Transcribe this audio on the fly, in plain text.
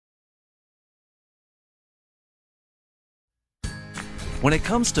When it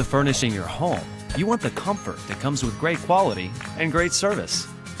comes to furnishing your home, you want the comfort that comes with great quality and great service.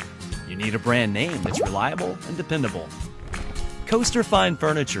 You need a brand name that's reliable and dependable. Coaster Fine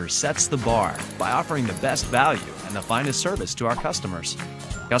Furniture sets the bar by offering the best value and the finest service to our customers.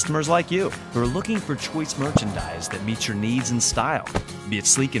 Customers like you who are looking for choice merchandise that meets your needs and style, be it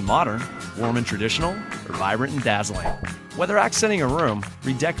sleek and modern, warm and traditional, or vibrant and dazzling. Whether accenting a room,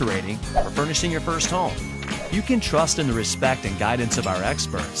 redecorating, or furnishing your first home, you can trust in the respect and guidance of our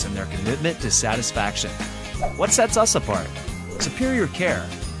experts and their commitment to satisfaction. What sets us apart? Superior care,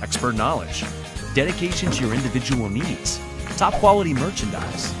 expert knowledge, dedication to your individual needs, top quality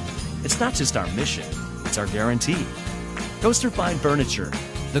merchandise. It's not just our mission, it's our guarantee. Coaster Fine Furniture,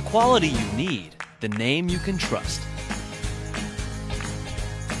 the quality you need, the name you can trust.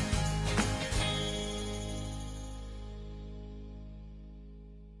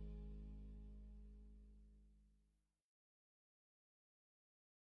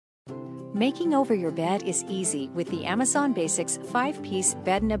 Making over your bed is easy with the Amazon Basics 5-piece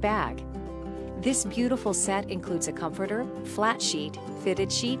bed in a bag. This beautiful set includes a comforter, flat sheet,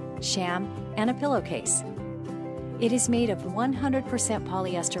 fitted sheet, sham, and a pillowcase. It is made of 100%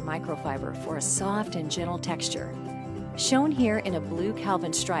 polyester microfiber for a soft and gentle texture. Shown here in a blue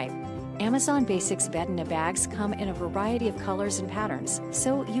Calvin stripe, Amazon Basics bed in a bags come in a variety of colors and patterns,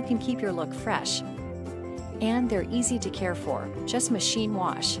 so you can keep your look fresh. And they're easy to care for, just machine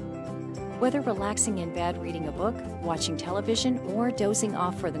wash. Whether relaxing in bed reading a book, watching television, or dozing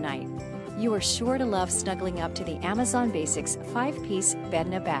off for the night, you are sure to love snuggling up to the Amazon Basics 5-piece bed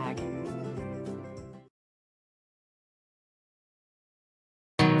in a bag.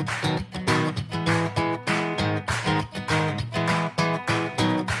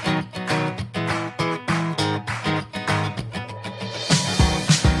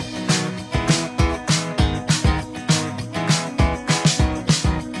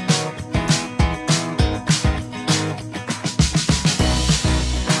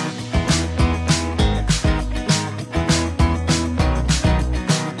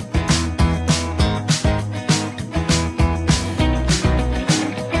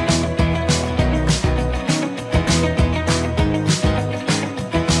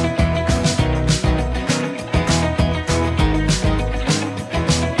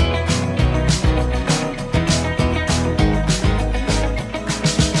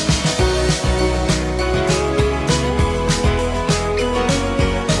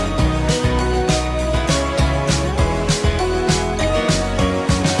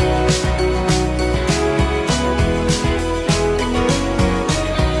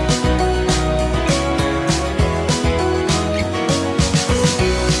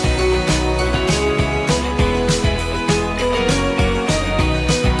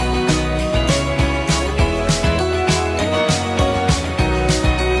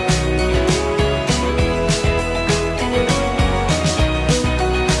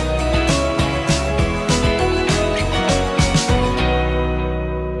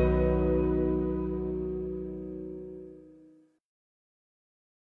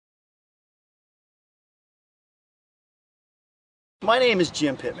 My name is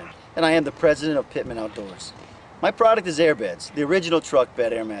Jim Pittman, and I am the president of Pittman Outdoors. My product is AirBedz, the original truck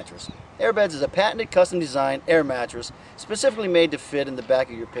bed air mattress. AirBedz is a patented custom-designed air mattress specifically made to fit in the back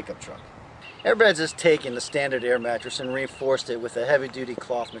of your pickup truck. AirBedz has taken the standard air mattress and reinforced it with a heavy-duty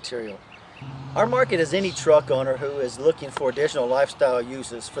cloth material. Our market is any truck owner who is looking for additional lifestyle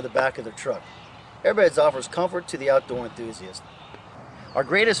uses for the back of their truck. AirBedz offers comfort to the outdoor enthusiast. Our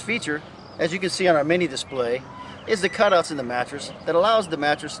greatest feature, as you can see on our mini display, is the cutouts in the mattress that allows the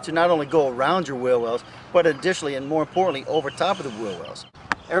mattress to not only go around your wheel wells, but additionally and more importantly over top of the wheel wells.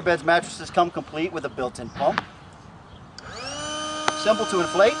 AirBedz mattresses come complete with a built-in pump. Simple to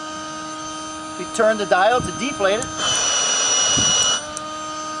inflate. We turn the dial to deflate it.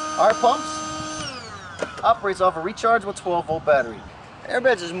 Our pumps operates off a rechargeable 12-volt battery.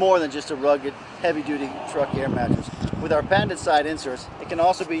 AirBedz is more than just a rugged, heavy-duty truck air mattress. With our patented side inserts, it can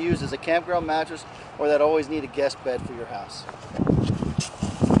also be used as a campground mattress or that always need a guest bed for your house.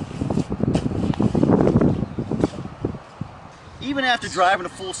 Even after driving a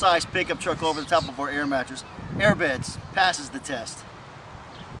full-size pickup truck over the top of our air mattress, AirBedz passes the test.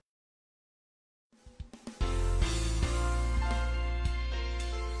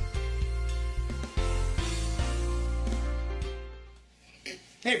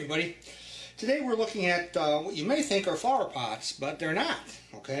 Hey everybody, today we're looking at what you may think are flower pots, but they're not,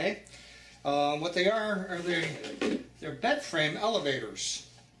 okay? What they are they're bed frame elevators.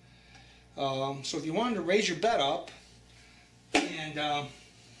 So if you wanted to raise your bed up, and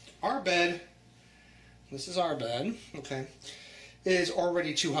our bed, this is our bed, okay? is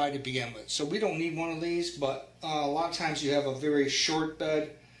already too high to begin with. So we don't need one of these, but a lot of times you have a very short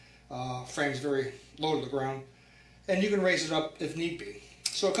bed, frame's very low to the ground, and you can raise it up if need be.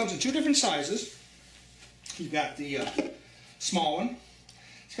 So it comes in two different sizes. You've got the small one.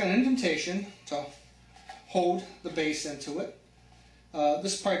 It's got an indentation to hold the base into it.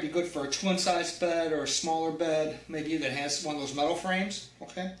 This would probably be good for a twin-size bed or a smaller bed, maybe that has one of those metal frames.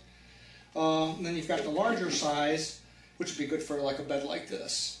 Okay. And then you've got the larger size, which would be good for like a bed like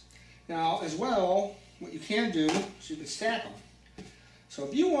this. Now, as well, what you can do is you can stack them. So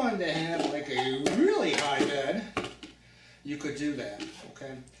if you wanted to have like a really high bed, you could do that.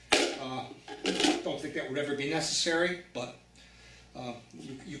 Okay. Don't think that would ever be necessary, but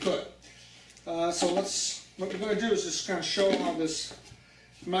you could. So what we're going to do is just kind of show how this.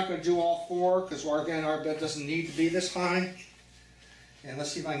 I'm not going to do all four because again our bed doesn't need to be this high. And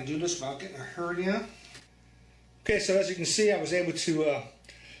let's see if I can do this without getting a hernia. Okay, so as you can see, I was able to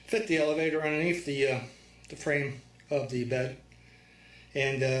fit the elevator underneath the frame of the bed,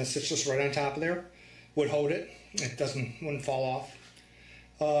 and sits just right on top of there. Would hold it. It wouldn't fall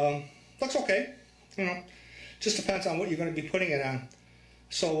off. Looks okay. You know, just depends on what you're going to be putting it on.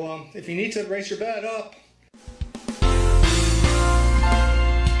 So if you need to raise your bed up.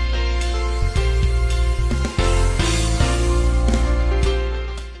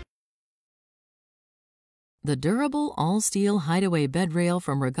 The durable all-steel hideaway bed rail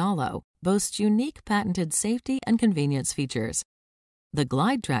from Regalo boasts unique patented safety and convenience features. The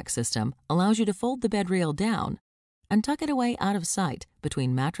Glide Track system allows you to fold the bed rail down and tuck it away out of sight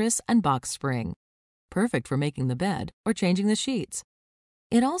between mattress and box spring, perfect for making the bed or changing the sheets.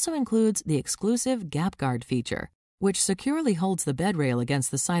 It also includes the exclusive Gap Guard feature, which securely holds the bed rail against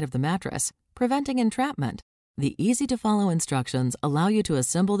the side of the mattress, preventing entrapment. The easy-to-follow instructions allow you to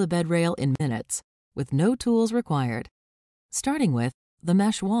assemble the bed rail in minutes, with no tools required, starting with the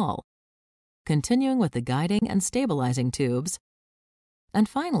mesh wall, continuing with the guiding and stabilizing tubes, and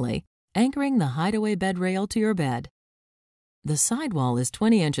finally, anchoring the hideaway bed rail to your bed. The sidewall is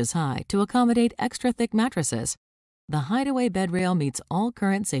 20 inches high to accommodate extra thick mattresses. The hideaway bed rail meets all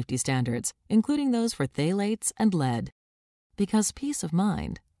current safety standards, including those for phthalates and lead, because peace of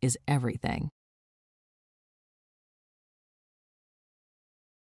mind is everything.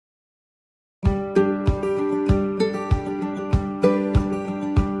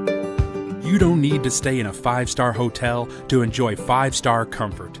 You don't need to stay in a 5-star hotel to enjoy 5-star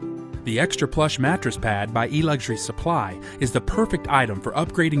comfort. The Extra Plush Mattress Pad by eLuxury Supply is the perfect item for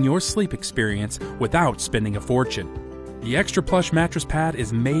upgrading your sleep experience without spending a fortune. The Extra Plush Mattress Pad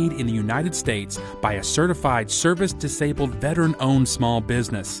is made in the United States by a certified service-disabled veteran-owned small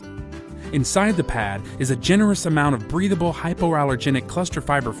business. Inside the pad is a generous amount of breathable hypoallergenic cluster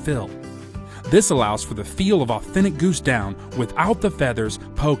fiber fill. This allows for the feel of authentic goose down without the feathers,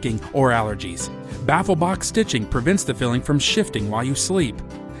 poking, or allergies. Baffle box stitching prevents the filling from shifting while you sleep,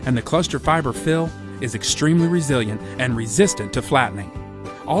 and the cluster fiber fill is extremely resilient and resistant to flattening.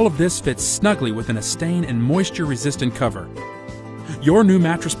 All of this fits snugly within a stain and moisture-resistant cover. Your new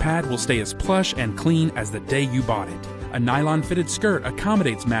mattress pad will stay as plush and clean as the day you bought it. A nylon-fitted skirt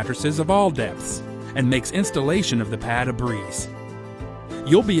accommodates mattresses of all depths and makes installation of the pad a breeze.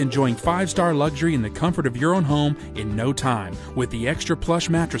 You'll be enjoying 5-star luxury in the comfort of your own home in no time with the Extra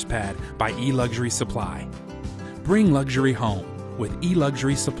Plush Mattress Pad by eLuxury Supply. Bring luxury home with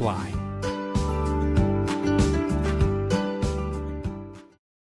eLuxury Supply.